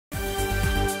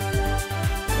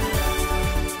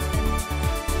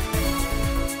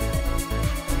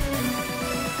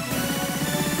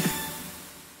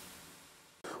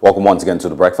Welcome once again to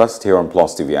The Breakfast here on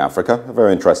Plus TV Africa. A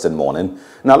very interesting morning.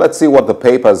 Now let's see what the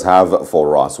papers have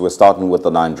for us. We're starting with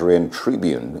the Nigerian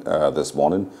Tribune this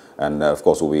morning. And of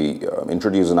course, we'll be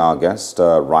introducing our guest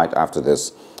right after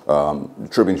this.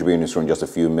 Tribune is in just a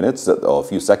few minutes, or a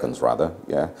few seconds rather.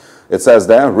 Yeah, it says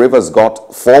there, Rivers got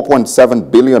 4.7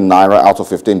 billion naira out of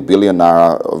 15 billion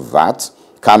naira VAT.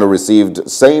 Kano received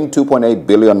same 2.8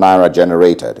 billion naira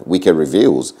generated. Wike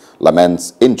reveals,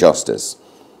 laments injustice.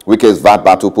 Wike's VAT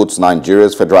battle puts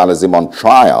Nigeria's federalism on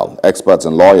trial, experts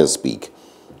and lawyers speak.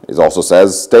 It also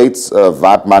says states'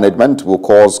 VAT management will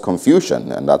cause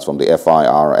confusion, and that's from the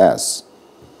FIRS.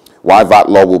 Why VAT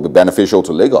law will be beneficial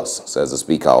to Lagos, says the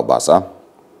Speaker Obasa.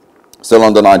 Still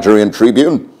on the Nigerian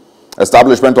Tribune,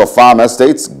 establishment of farm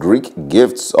estates, Greek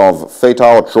gifts of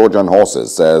fatal Trojan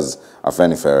horses, says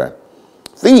Afenifere.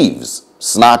 Thieves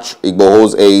snatch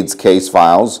Igboho's aides case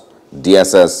files,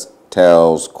 DSS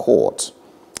tells court.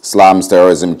 Slams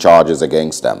terrorism charges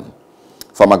against them.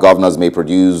 Former governors may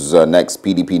produce next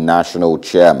PDP national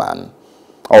chairman.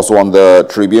 Also on the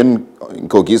Tribune, in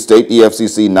Kogi State,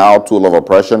 EFCC now tool of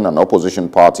oppression and opposition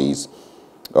parties,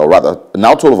 or rather,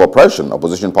 now tool of oppression,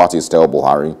 opposition parties tell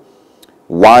Buhari.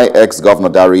 Why ex-governor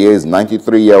Darie's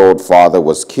 93-year-old father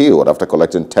was killed after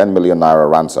collecting 10 million naira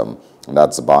ransom, and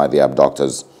that's by the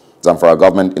abductors. Zamfara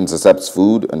government intercepts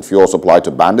food and fuel supply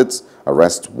to bandits,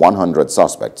 arrests 100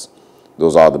 suspects.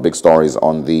 Those are the big stories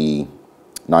on the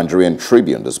Nigerian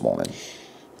Tribune this morning.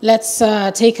 Let's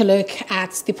take a look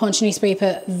at the Punch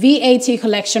newspaper. VAT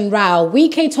collection row.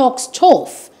 Wike talks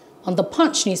tough on the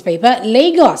Punch newspaper.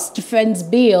 Lagos defends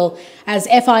bill as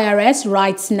FIRS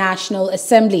writes National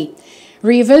Assembly.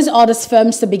 Rivers orders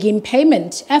firms to begin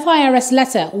payment. FIRS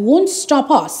letter won't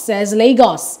stop us, says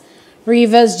Lagos.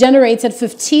 Rivers generated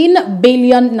 15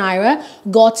 billion naira,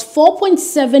 got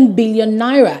 4.7 billion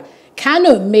naira.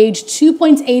 Kano made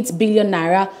 2.8 billion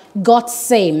naira, got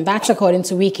same. That's according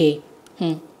to Wike.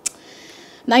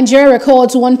 Nigeria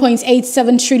records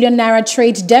 1.87 trillion naira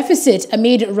trade deficit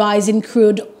amid rising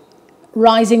crude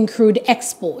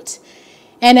export.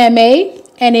 NMA,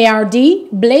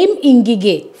 NARD blame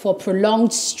Ngige for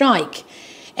prolonged strike.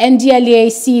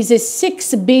 NDLEA seizes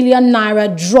 6 billion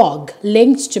naira drug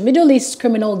linked to Middle East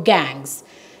criminal gangs.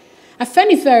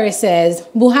 Afenifere says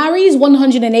Buhari's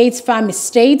 108 farm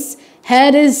estates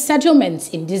herders settlements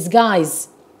in disguise.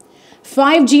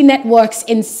 5G networks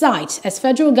in sight as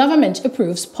federal government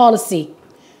approves policy.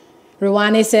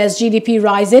 Rwanda says GDP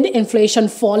rising, inflation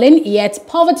falling, yet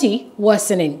poverty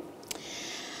worsening.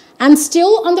 And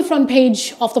still on the front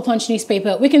page of the Punch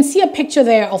newspaper, we can see a picture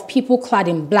there of people clad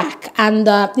in black. And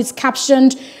it's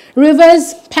captioned,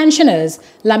 Rivers pensioners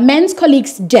lament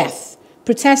colleague's death,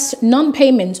 protest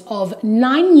non-payment of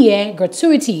 9-year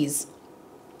gratuities.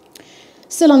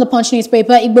 Still on the Punch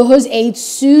newspaper, Igboho's aides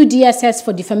sue DSS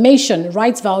for defamation,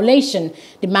 rights violation,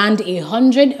 demand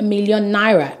 100 million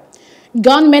naira.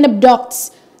 Gunmen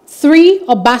abducts 3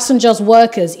 Obasanjo's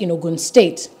workers in Ogun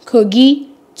State. Kogi,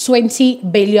 20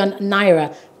 billion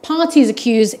naira. Parties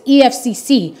accuse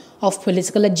EFCC of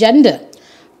political agenda.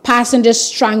 Passengers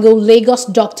strangle Lagos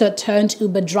doctor turned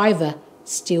Uber driver,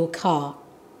 steal car.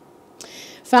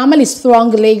 Families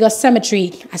throng Lagos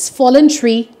cemetery as fallen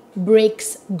tree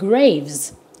breaks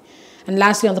graves. And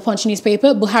lastly on the Punch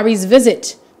newspaper, Buhari's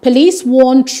visit. Police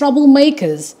warn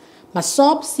troublemakers.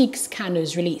 Masob seeks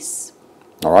Kano's release.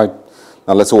 All right.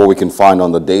 Now let's see what we can find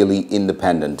on the daily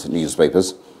independent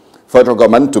newspapers. Federal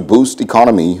government to boost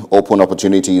economy, open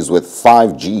opportunities with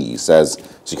 5G, says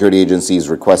security agencies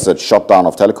requested shutdown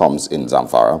of telecoms in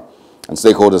Zamfara. And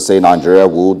stakeholders say Nigeria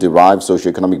will derive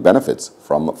socioeconomic benefits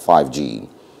from 5G.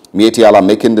 Mietiala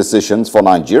making decisions for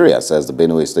Nigeria, says the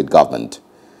Benue State government.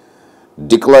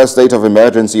 Declare state of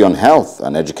emergency on health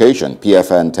and education,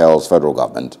 PFN tells federal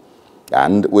government.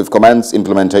 And we've commenced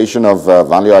implementation of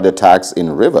value-added tax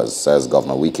in rivers, says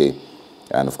Governor Wike.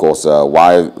 And of course,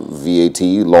 why VAT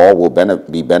law will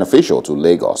be beneficial to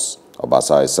Lagos,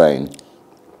 Obasa is saying.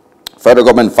 Federal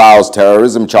government files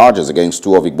terrorism charges against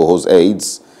 2 of Igboho's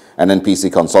aides.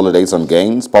 NNPC consolidates on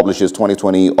gains, publishes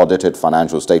 2020 audited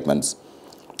financial statements.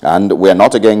 And we're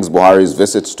not against Buhari's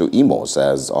visits to Imo,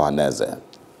 says Ohaneze.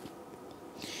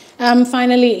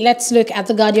 Finally, let's look at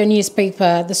the Guardian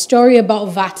newspaper. The story about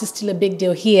VAT is still a big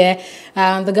deal here.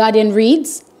 The Guardian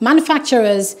reads,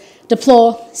 manufacturers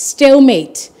deplore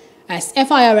stalemate as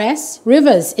FIRS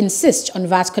Rivers insist on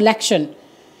VAT collection.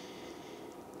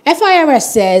 FIRS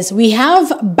says we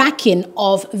have backing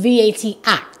of VAT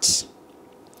Act.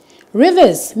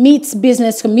 Rivers meets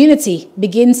business community,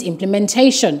 begins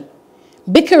implementation.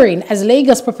 Bickering as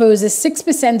Lagos proposes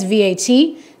 6%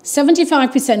 VAT,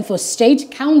 75% for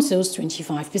state councils,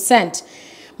 25%.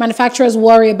 Manufacturers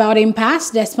worry about impasse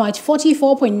despite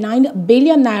 44.9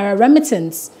 billion naira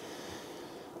remittance.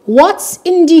 What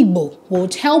Ndigbo will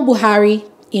tell Buhari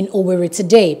in Owerri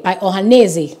today by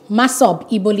Ohaneze, Masob,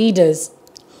 Igbo leaders.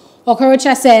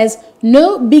 Okorocha says,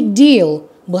 no big deal.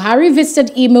 Buhari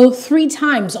visited Imo 3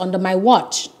 times under my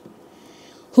watch.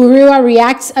 Huriwa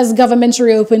reacts as government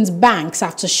reopens banks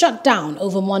after shutdown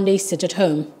over Monday's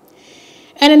sit-at-home.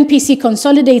 NNPC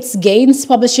consolidates gains,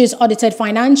 publishes audited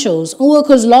financials.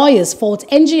 Nwoko's lawyers fault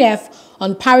NGF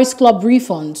on Paris Club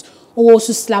refunds.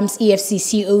 Also slams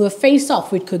EFCC over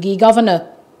face-off with Kogi governor.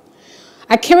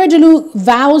 Akeredolu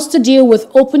vows to deal with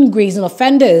open grazing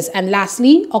offenders. And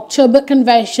lastly, October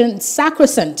convention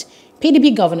sacrosanct.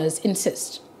 PDP governors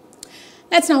insist.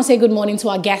 Let's now say good morning to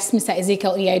our guest, Mr.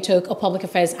 Ezekiel Nya-Etok, a public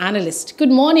affairs analyst. Good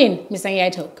morning, Mr.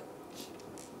 Nya-Etok.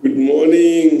 Good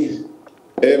morning.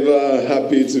 Ever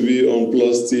happy to be on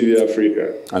Plus TV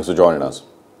Africa. Thanks for joining us.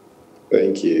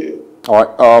 Thank you. All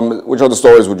right. Which of the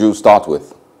stories would you start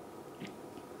with?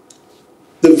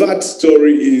 The VAT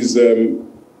story is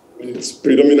it's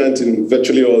predominant in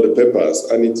virtually all the papers,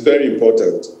 and it's very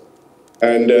important.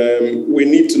 And we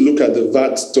need to look at the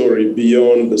VAT story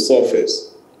beyond the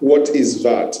surface. What is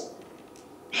VAT?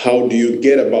 How do you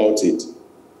get about it?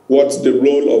 What's the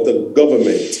role of the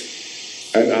government?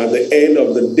 And at the end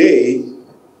of the day,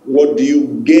 what do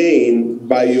you gain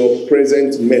by your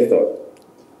present method?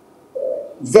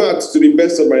 VAT, to the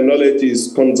best of my knowledge,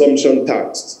 is consumption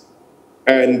tax.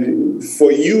 And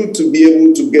for you to be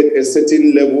able to get a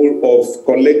certain level of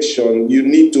collection, you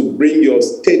need to bring your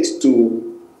state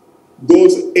to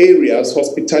those areas,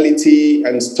 hospitality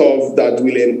and stuff that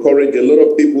will encourage a lot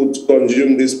of people to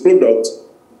consume this product,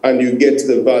 and you get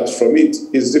the VAT from it.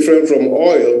 It's different from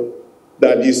oil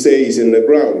that you say is in the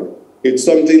ground. It's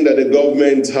something that the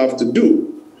government have to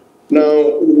do.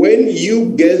 Now, when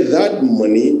you get that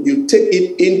money, you take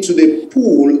it into the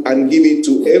pool and give it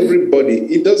to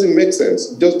everybody. It doesn't make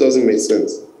sense. It just doesn't make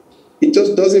sense. It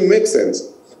just doesn't make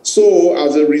sense. So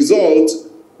as a result,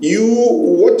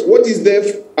 what is there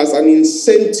as an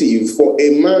incentive for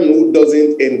a man who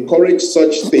doesn't encourage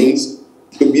such things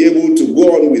to be able to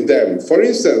go on with them? For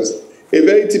instance, a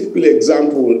very typical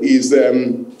example is,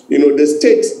 the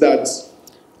states that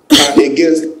are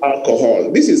against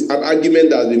alcohol. This is an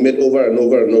argument that has been made over and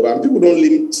over and over, and people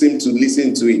don't seem to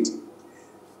listen to it.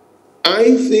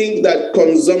 I think that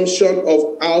consumption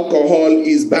of alcohol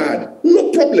is bad.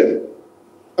 No problem.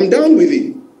 I'm down with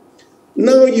it.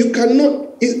 Now, you cannot,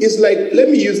 it's like, let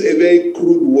me use a very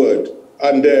crude word,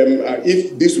 and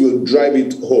if this will drive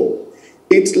it home.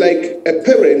 It's like a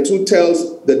parent who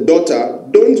tells the daughter,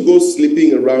 don't go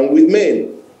sleeping around with men.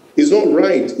 It's not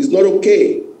right. It's not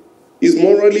okay. It's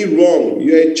morally wrong.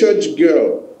 You're a church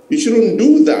girl. You shouldn't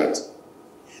do that.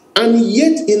 And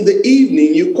yet in the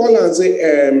evening, you call and say,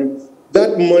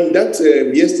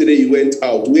 yesterday you went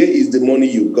out. Where is the money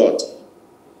you got?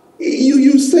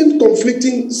 You send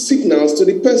conflicting signals to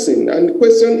the person. And the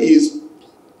question is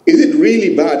it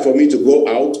really bad for me to go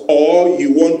out, or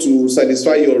you want to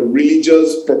satisfy your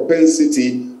religious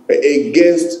propensity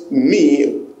against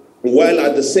me while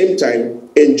at the same time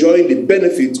enjoying the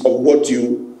benefits of what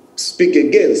you speak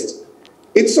against?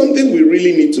 It's something we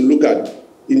really need to look at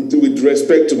with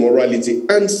respect to morality.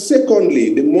 And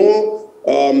secondly, the more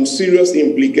serious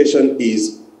implication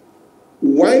is,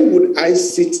 why would I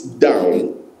sit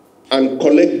down and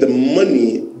collect the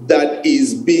money that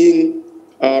is being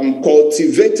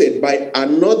cultivated by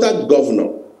another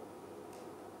governor?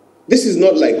 This is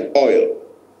not like oil.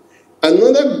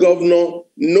 Another governor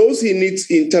knows he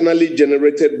needs internally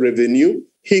generated revenue.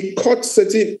 He cuts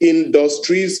certain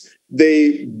industries,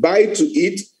 they buy to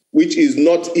it, which is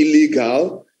not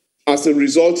illegal. As a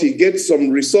result, he gets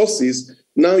some resources.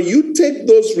 Now you take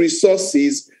those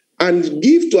resources and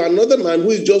give to another man who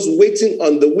is just waiting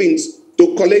on the wings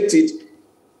to collect it.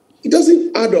 It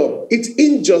doesn't add up. It's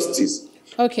injustice.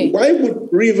 Okay. Why would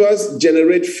Rivers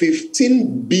generate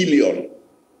 15 billion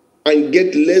and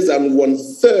get less than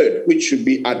 1/3, which should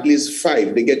be at least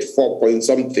 5? They get 4 point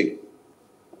something.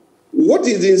 What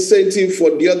is the incentive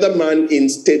for the other man in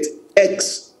state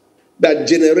X that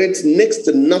generates next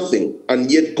to nothing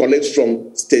and yet collects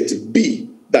from state B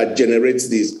that generates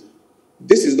this?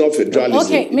 This is not federalism.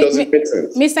 Okay, it doesn't make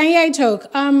sense. Mr. Nya-Etok,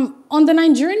 on the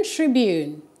Nigerian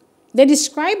Tribune, they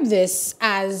describe this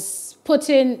as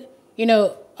putting,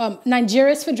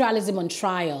 Nigeria's federalism on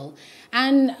trial.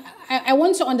 And I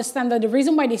want to understand that the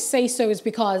reason why they say so is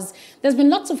because there's been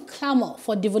lots of clamor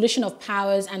for devolution of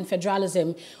powers and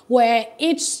federalism, where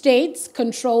each state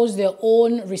controls their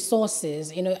own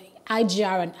resources,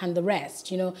 IGR and the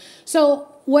rest, So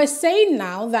we're saying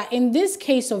now that in this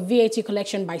case of VAT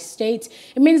collection by state,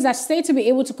 it means that states will be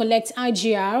able to collect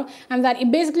IGR, and that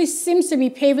it basically seems to be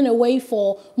paving a way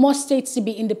for more states to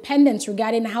be independent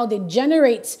regarding how they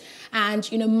generate and,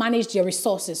 manage their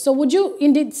resources. So would you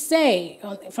indeed say,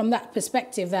 from that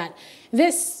perspective, that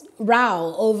this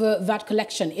row over VAT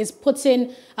collection is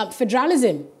putting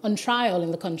federalism on trial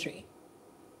in the country?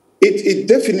 It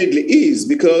definitely is,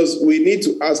 because we need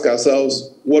to ask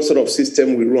ourselves what sort of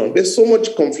system we run. There's so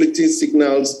much conflicting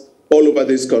signals all over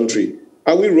this country.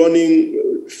 Are we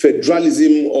running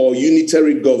federalism or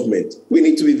unitary government? We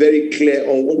need to be very clear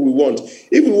on what we want.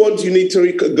 If we want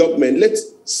unitary government,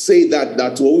 let's say that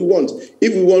that's what we want.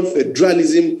 If we want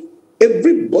federalism,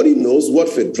 everybody knows what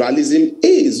federalism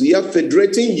is. We have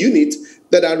federating units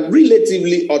that are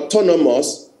relatively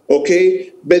autonomous, okay,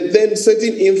 but then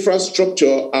certain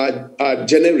infrastructure are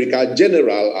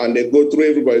general, and they go through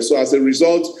everybody. So as a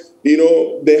result,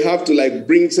 they have to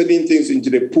bring certain things into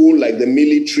the pool, like the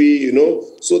military,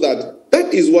 so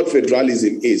that is what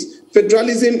federalism is.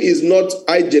 Federalism is not,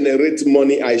 I generate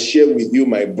money, I share with you,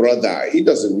 my brother. It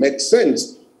doesn't make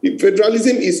sense.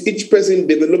 Federalism is each person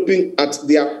developing at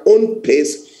their own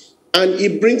pace, and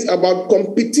it brings about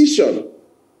competition.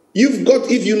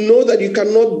 If you know that you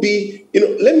cannot be,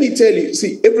 let me tell you,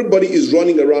 see, everybody is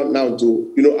running around now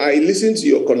I listened to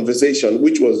your conversation,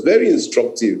 which was very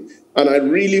instructive, and I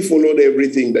really followed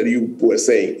everything that you were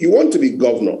saying. You want to be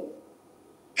governor.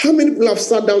 How many people have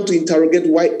sat down to interrogate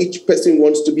why each person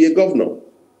wants to be a governor?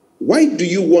 Why do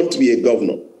you want to be a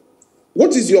governor?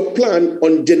 What is your plan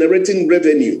on generating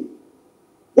revenue?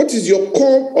 What is your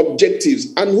core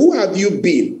objectives, and who have you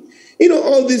been?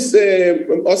 All this,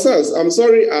 Osas, I'm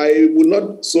sorry, I would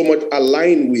not so much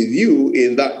align with you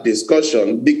in that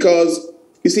discussion, because,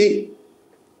 you see,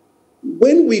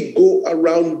 when we go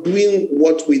around doing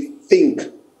what we think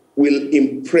will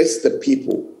impress the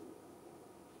people,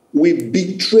 we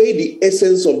betray the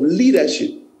essence of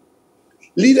leadership.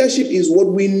 Leadership is what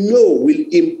we know will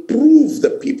improve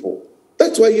the people.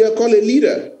 That's why you are called a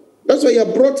leader. That's why you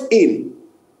are brought in.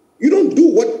 You don't do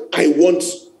what I want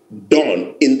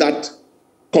done in that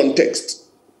context.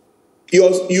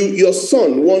 Your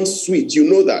son wants sweet. You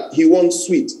know that. He wants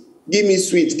sweet. Give me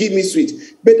sweet. Give me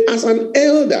sweet. But as an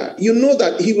elder, you know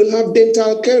that he will have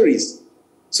dental caries.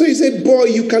 So you say, boy,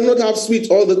 you cannot have sweet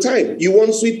all the time. You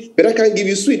want sweet, but I can't give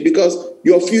you sweet because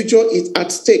your future is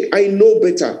at stake. I know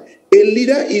better. A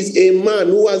leader is a man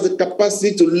who has the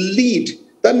capacity to lead.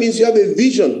 That means you have a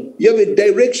vision. You have a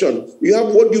direction. You have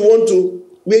what you want to,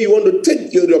 where you want to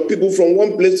take your people from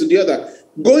one place to the other.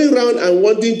 Going around and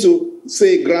wanting to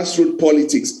say grassroots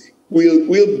politics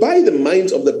will buy the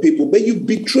minds of the people, but you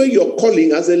betray your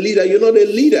calling as a leader. You're not a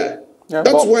leader. Yeah,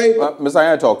 that's why...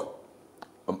 Mr. Nya-Etok,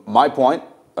 my point,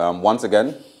 once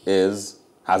again, is,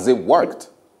 has it worked?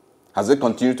 Has it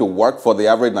continued to work for the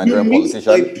average Nigerian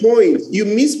politician? You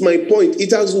missed my point.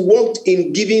 It has worked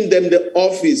in giving them the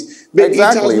office, but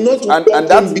exactly. It has not and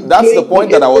that's the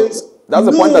point that I was... That's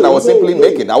the point that I was simply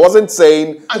making. I wasn't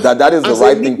saying that is the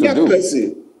right thing to do.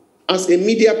 As a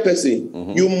media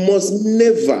person, you must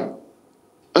never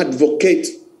advocate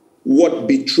what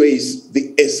betrays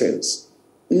the essence.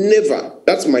 Never.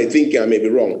 That's my thinking. I may be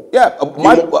wrong. Yeah.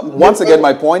 Once again,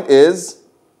 my point is,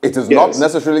 it is not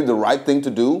necessarily the right thing to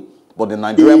do, but the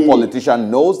Nigerian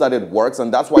politician knows that it works,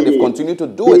 and that's why they've continued to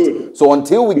do it. So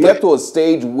until we get to a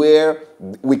stage where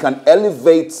we can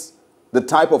elevate the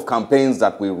type of campaigns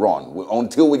that we run,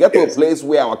 until we get to a place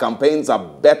where our campaigns are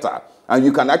better and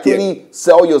you can actually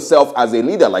sell yourself as a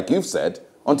leader, like you've said,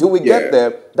 until we get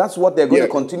there, that's what they're going to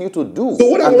continue to do. So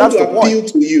what I want to appeal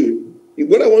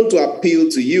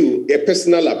to you, a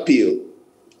personal appeal,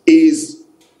 is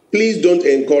please don't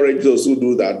encourage those who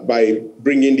do that by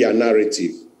bringing their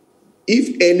narrative.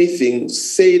 If anything,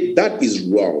 say that is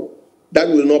wrong. That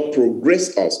will not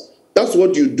progress us. That's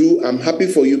what you do. I'm happy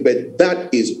for you, but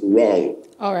that is wrong.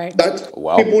 All right.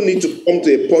 People need to come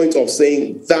to a point of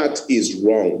saying that is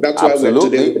wrong. That's absolutely. Why we're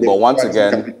today. But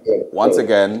once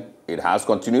again, it has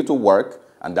continued to work,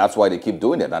 and that's why they keep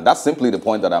doing it. And that's simply the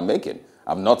point that I'm making.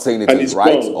 I'm not saying it is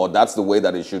right, or that's the way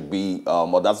that it should be,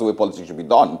 or that's the way politics should be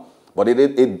done. But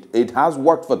it has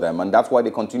worked for them, and that's why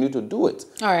they continue to do it.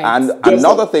 All right. And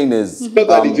another thing is...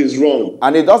 that it is wrong.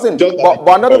 And it doesn't... But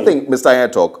another thing, Mr.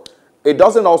 Nya-Etok, it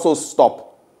doesn't also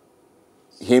stop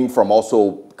him from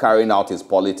also carrying out his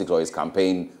politics or his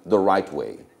campaign the right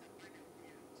way.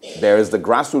 There is the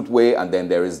grassroots way, and then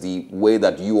there is the way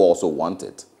that you also want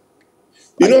it.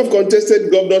 I've contested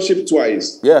governorship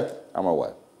twice. Yeah, I'm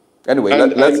aware. Anyway,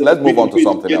 let's move on to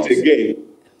something else. Again.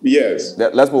 Yes.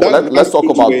 Let's talk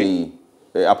about the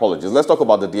apologies. Let's talk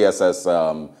about the DSS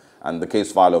and the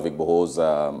case file of Igboho's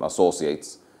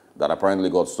associates that apparently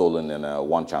got stolen in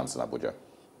one chance in Abuja.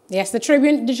 Yes, the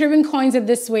Tribune coins it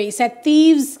this way. It said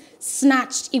thieves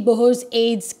snatched Igboho's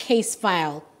aides case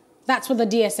file. That's what the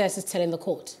DSS is telling the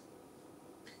court.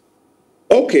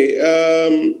 Okay,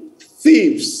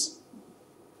 thieves.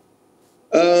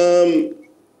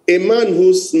 A man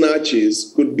who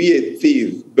snatches could be a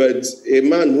thief, but a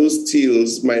man who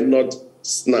steals might not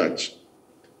snatch.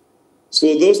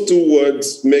 So those two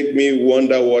words make me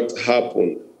wonder what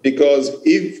happened. Because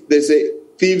if they say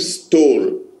thieves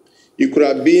stole, it could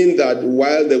have been that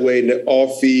while they were in the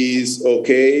office,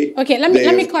 okay? Okay, let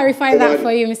me clarify that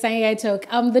for you, Mr.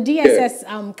 Nya-Etok. The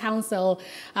DSS counsel,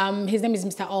 his name is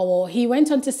Mr. Owo, he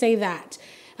went on to say that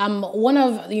one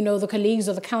of the colleagues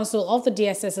of the council of the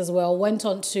DSS as well went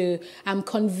on to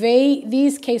convey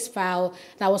this case file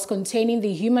that was containing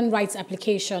the human rights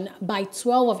application by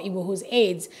 12 of Igboho's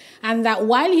aides, and that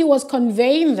while he was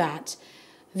conveying that,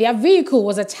 their vehicle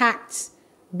was attacked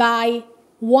by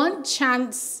one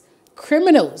chance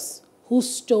criminals who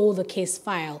stole the case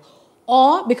file,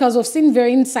 or because we've seen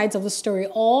varying sides of the story,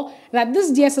 or that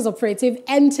this DSS operative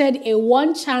entered a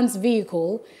one chance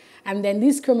vehicle and then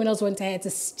these criminals went ahead to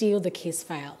steal the case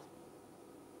file.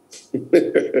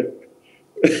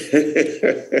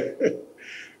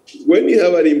 When you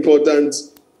have an important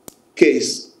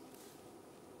case,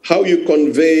 how you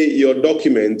convey your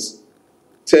documents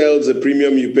tells the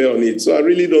premium you pay on it. So I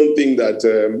really don't think that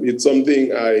it's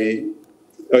something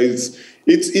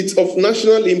it's of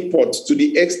national import to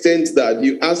the extent that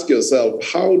you ask yourself,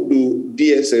 how do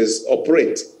DSS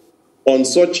operate on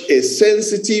such a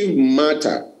sensitive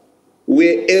matter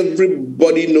where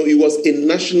everybody knows it was a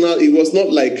national, it was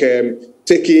not like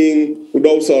taking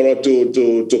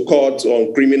Osarogie to court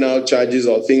on criminal charges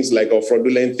or things like or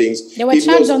fraudulent things. They were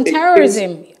charged on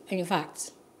terrorism, in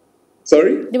fact.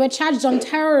 Sorry? They were charged on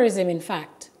terrorism, in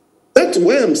fact. That's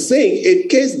why I'm saying a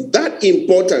case that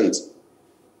important.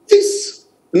 This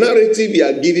narrative you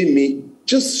are giving me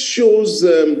just shows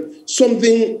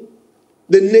something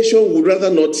the nation would rather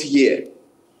not hear.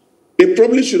 They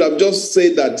probably should have just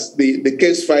said that the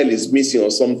case file is missing or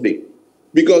something.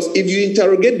 Because if you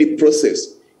interrogate the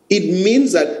process, it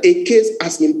means that a case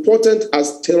as important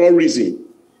as terrorism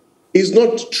is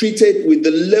not treated with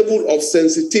the level of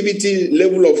sensitivity,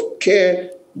 level of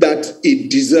care that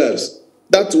it deserves.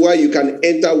 That's why you can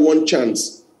enter one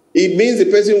chance. It means the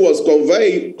person was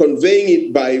conveying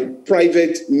it by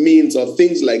private means or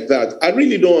things like that. I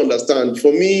really don't understand.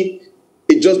 For me,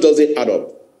 it just doesn't add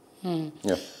up.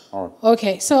 Yeah. All right.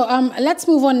 Okay, so let's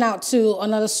move on now to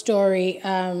another story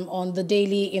on the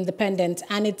Daily Independent,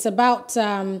 and it's about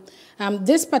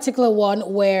this particular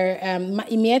one where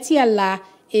Miyetti Allah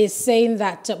is saying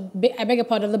that, I beg your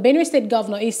pardon, the Benue State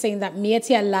governor is saying that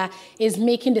Miyetti Allah is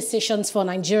making decisions for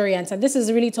Nigerians, and this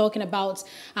is really talking about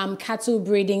cattle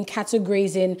breeding, cattle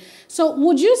grazing. So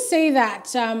would you say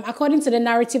that, according to the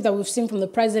narrative that we've seen from the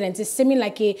president, it's seeming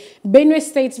like a Benue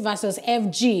State versus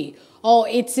FG, or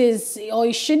it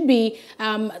should be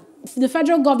the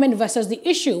federal government versus the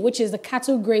issue, which is the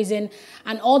cattle grazing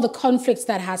and all the conflicts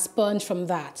that has spawned from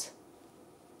that?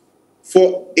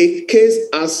 For a case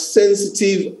as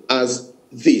sensitive as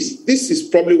this is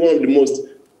probably one of the most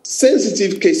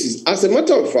sensitive cases. As a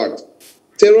matter of fact,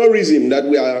 terrorism that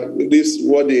we are, the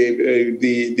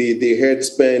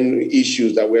headspan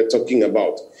issues that we're talking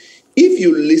about. If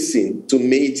you listen to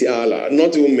Miyetti Allah,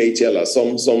 not even Miyetti Allah,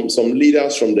 some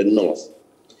leaders from the north,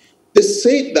 they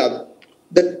say that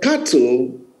the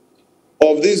cattle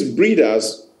of these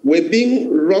breeders were being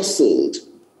rustled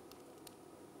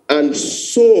and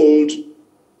sold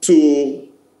to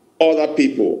other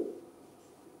people.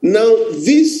 Now,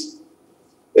 these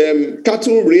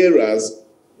cattle rearers,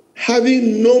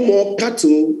 having no more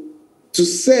cattle to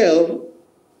sell,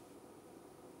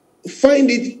 find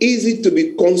it easy to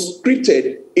be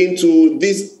conscripted into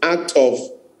this act of,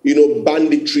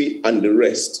 banditry and the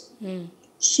rest.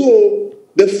 So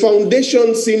the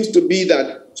foundation seems to be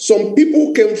that some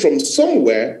people came from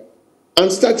somewhere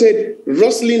and started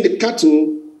rustling the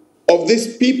cattle of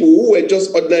these people who were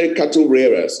just ordinary cattle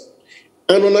rearers.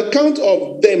 And on account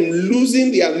of them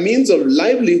losing their means of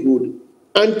livelihood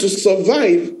and to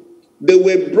survive, they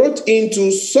were brought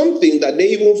into something that they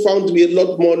even found to be a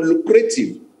lot more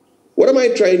lucrative. What am I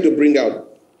trying to bring out?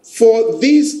 For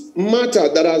this matter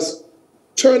that has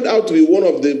turned out to be one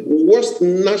of the worst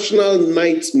national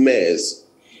nightmares,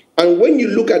 and when you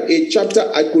look at a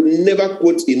chapter I could never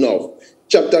quote enough,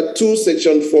 chapter 2,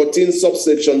 section 14,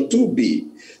 subsection 2b,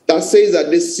 that says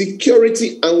that the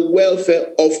security and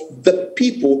welfare of the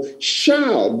people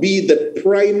shall be the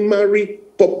primary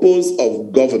purpose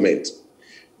of government.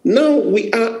 Now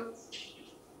we are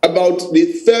about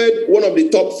one of the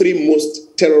top 3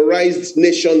 most terrorized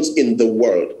nations in the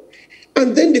world.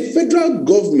 And then the federal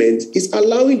government is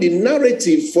allowing the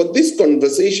narrative for this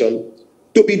conversation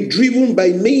to be driven by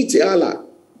Meiti Allah.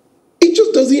 It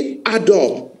just doesn't add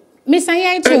up. Mr.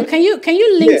 Nya-Etok, can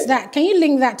you link that? Can you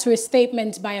link that to a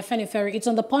statement by Afenifere? It's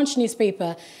on the Punch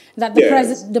newspaper that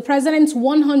the president's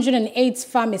 108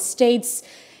 farm estates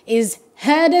is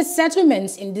herder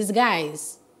settlements in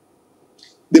disguise.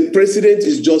 The president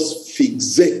is just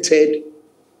fixated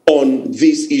on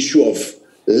this issue of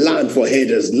land for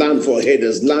herders, land for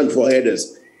herders, land for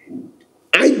herders.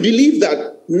 I believe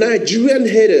that Nigerian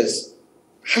herders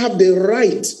have the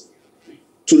right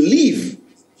to live.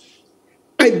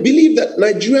 I believe that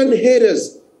Nigerian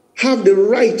herders have the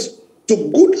right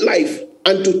to good life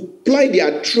and to ply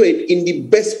their trade in the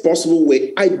best possible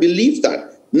way. I believe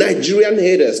that Nigerian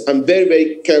herders, I'm very,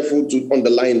 very careful to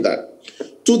underline that.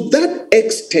 To that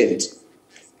extent,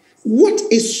 what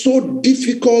is so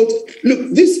difficult?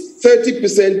 Look, this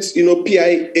 30%,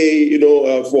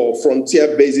 PIA, for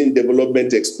frontier basin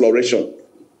development exploration.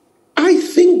 I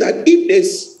think that if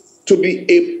there's to be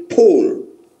a poll,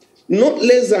 not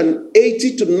less than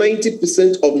 80 to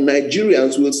 90% of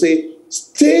Nigerians will say,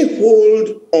 stay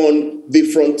hold on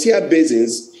the frontier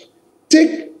basins,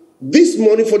 take this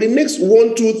money for the next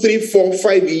 1, 2, 3, 4,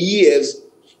 5 years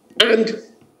and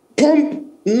pump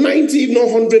 90, if not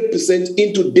 100%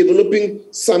 into developing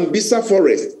Sambisa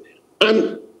forest,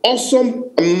 an awesome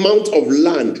amount of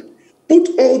land, put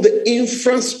all the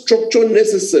infrastructure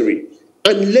necessary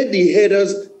and let the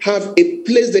herders have a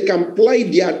place they can ply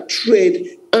their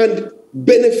trade and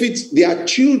benefit their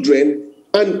children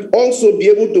and also be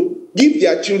able to give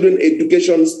their children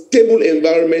education, stable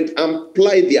environment, and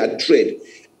ply their trade.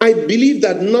 I believe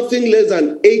that nothing less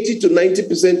than 80 to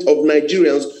 90% of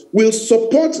Nigerians will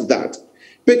support that.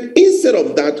 But instead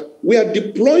of that, we are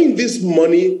deploying this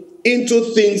money into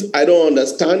things I don't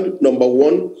understand, number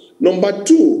one. Number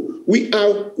two, we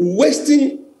are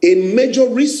wasting a major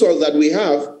resource that we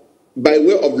have by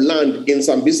way of land in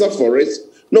Sambisa forest.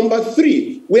 Number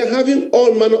three, we are having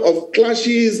all manner of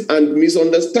clashes and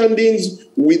misunderstandings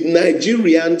with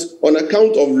Nigerians on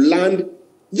account of land.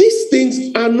 These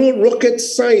things are no rocket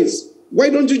science. Why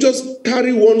don't you just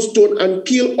carry one stone and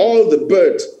kill all the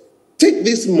birds? Take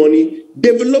this money,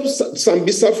 develop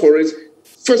Sambisa forest,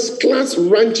 first-class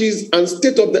ranches and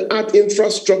state-of-the-art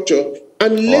infrastructure,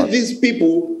 and let these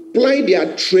people ply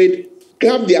their trade,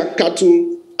 have their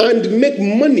cattle, and make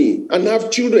money and have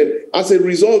children. As a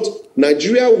result,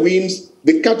 Nigeria wins,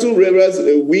 the cattle rearers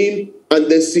win, and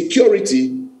the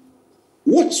security.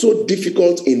 What's so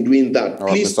difficult in doing that?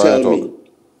 Please tell me.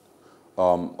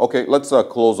 Okay, let's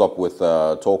close up with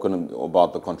talking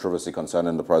about the controversy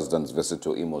concerning the president's visit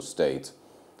to Imo State.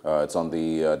 It's on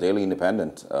the Daily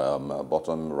Independent,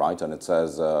 bottom right, and it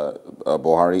says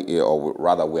Buhari, or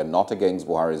rather, we're not against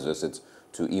Buhari's visit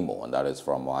to Imo, and that is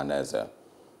from Aneta.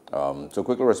 To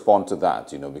quickly respond to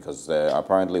that, because there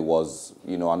apparently was,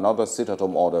 another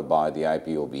sit-at-home order by the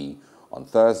IPOB on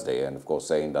Thursday, and of course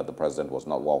saying that the president was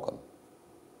not welcome.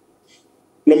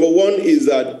 Number one is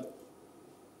that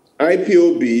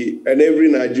IPOB and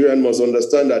every Nigerian must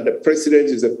understand that the president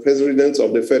is the president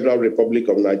of the Federal Republic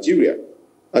of Nigeria.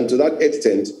 And to that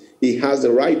extent, he has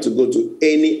the right to go to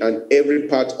any and every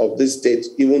part of this state,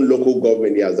 even local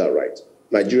government, he has that right.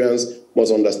 Nigerians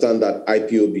must understand that,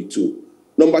 IPOB too.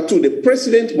 Number two, the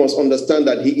president must understand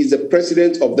that he is the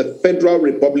president of the Federal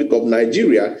Republic of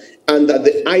Nigeria and that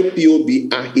the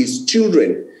IPOB are his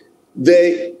children.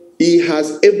 He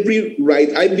has every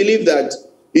right. I believe that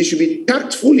he should be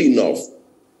tactful enough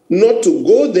not to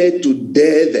go there to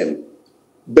dare them,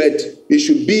 but he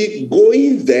should be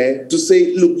going there to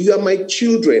say, look, you are my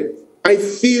children. I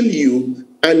feel you,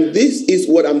 and this is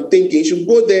what I'm thinking. He should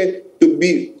go there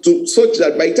to such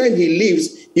that by the time he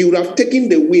leaves, he would have taken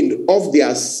the wind off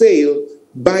their sail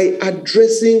by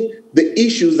addressing the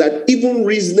issues that even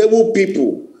reasonable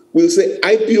people will say,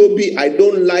 IPOB, I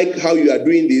don't like how you are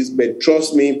doing this, but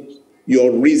trust me,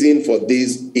 your reason for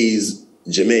this is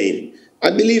germane.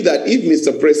 I believe that if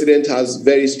Mr. President has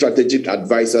very strategic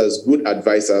advisors, good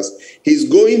advisors, his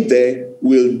going there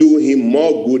will do him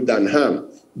more good than harm.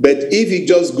 But if he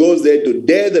just goes there to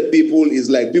dare the people, it's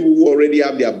like people who already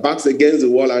have their backs against the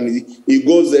wall, and he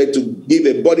goes there to give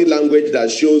a body language that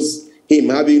shows him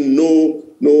having no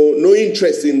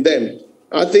interest in them.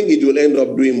 I think it will end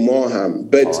up doing more harm.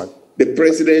 But the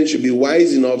president should be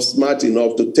wise enough, smart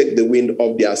enough to take the wind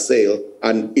off their sail,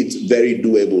 and it's very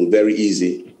doable, very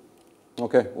easy.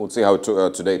 Okay, we'll see how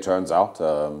today turns out.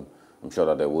 I'm sure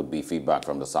that there would be feedback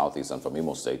from the Southeast and from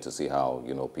Imo State to see how,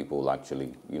 people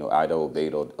actually, either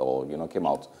obeyed or came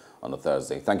out on a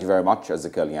Thursday. Thank you very much,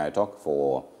 Ezekiel Nya-Etok,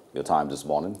 for your time this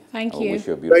morning. Thank you. Wish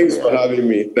you a beautiful Thanks for having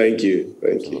me. Thank you.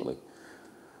 Thank Absolutely. you.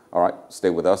 All right, stay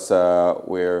with us.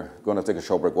 We're going to take a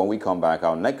short break. When we come back,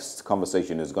 our next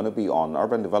conversation is going to be on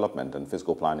urban development and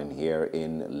fiscal planning here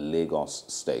in Lagos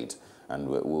State. And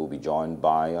we'll be joined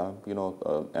by,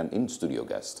 an in-studio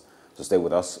guest. So stay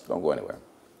with us. Don't go anywhere.